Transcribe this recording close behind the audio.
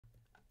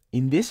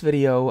In this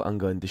video, I'm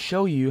going to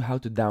show you how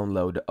to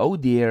download Oh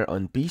Dear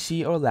on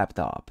PC or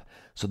laptop.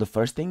 So the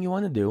first thing you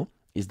want to do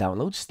is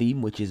download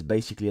Steam, which is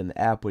basically an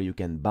app where you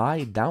can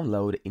buy,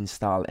 download,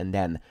 install, and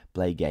then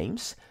play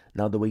games.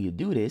 Now the way you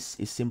do this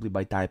is simply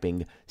by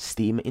typing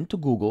Steam into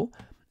Google,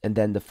 and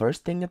then the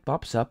first thing that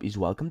pops up is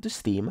Welcome to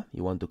Steam.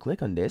 You want to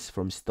click on this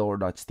from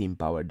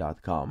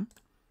store.steampower.com.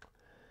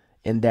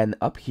 And then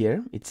up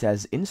here, it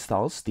says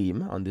Install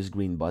Steam on this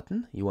green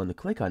button. You want to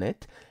click on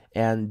it,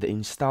 and the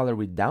installer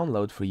will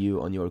download for you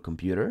on your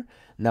computer.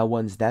 Now,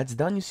 once that's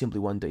done, you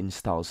simply want to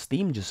install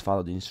Steam. Just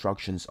follow the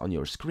instructions on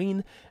your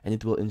screen, and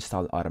it will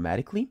install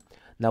automatically.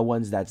 Now,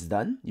 once that's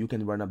done, you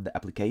can run up the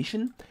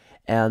application,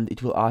 and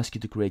it will ask you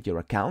to create your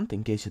account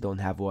in case you don't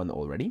have one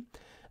already.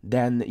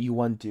 Then you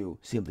want to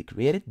simply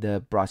create it.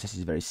 The process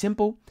is very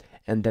simple.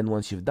 And then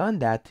once you've done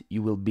that,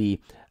 you will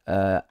be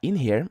in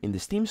here in the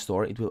Steam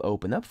store. It will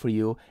open up for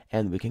you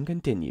and we can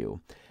continue.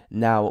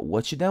 Now,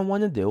 what you then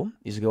want to do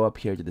is go up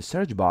here to the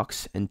search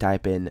box and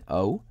type in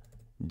Oh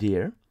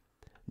Dear.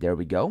 There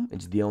we go.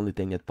 It's the only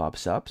thing that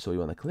pops up, so you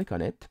want to click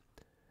on it.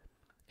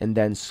 And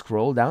then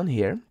scroll down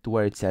here to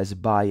where it says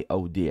Buy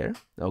Oh Dear.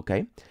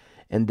 Okay.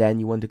 And then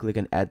you want to click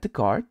on Add to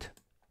Cart.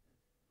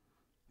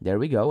 There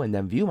we go. And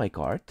then View My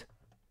Cart.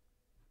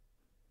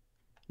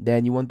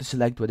 Then you want to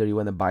select whether you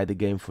want to buy the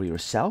game for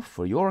yourself,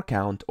 for your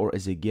account, or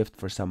as a gift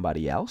for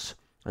somebody else.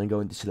 I'm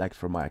going to select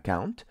for my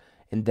account,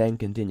 and then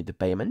continue the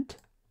payment.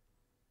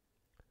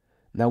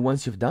 Now,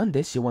 once you've done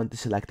this, you want to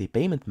select a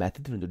payment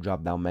method from the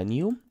drop-down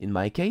menu. In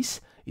my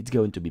case, it's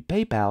going to be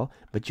PayPal,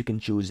 but you can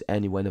choose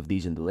any one of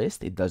these in the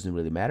list. It doesn't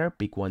really matter.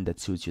 Pick one that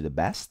suits you the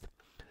best.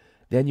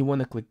 Then you want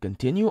to click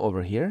Continue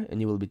over here,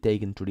 and you will be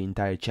taken through the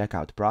entire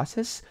checkout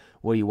process,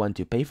 where you want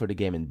to pay for the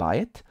game and buy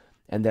it.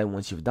 And then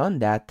once you've done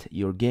that,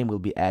 your game will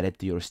be added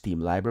to your Steam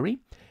library,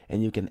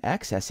 and you can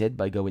access it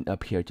by going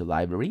up here to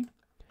Library,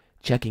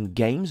 checking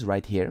Games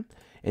right here,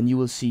 and you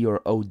will see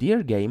your Oh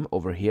Dear game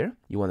over here.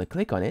 You want to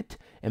click on it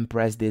and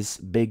press this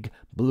big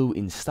blue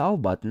install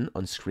button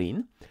on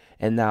screen,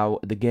 and now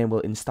the game will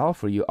install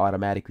for you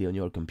automatically on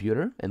your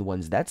computer. And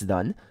once that's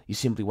done, you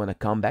simply want to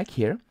come back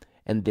here,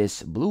 and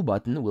this blue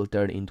button will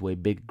turn into a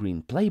big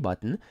green play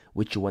button,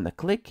 which you want to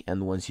click,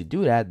 and once you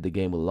do that, the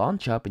game will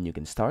launch up and you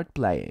can start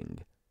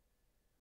playing.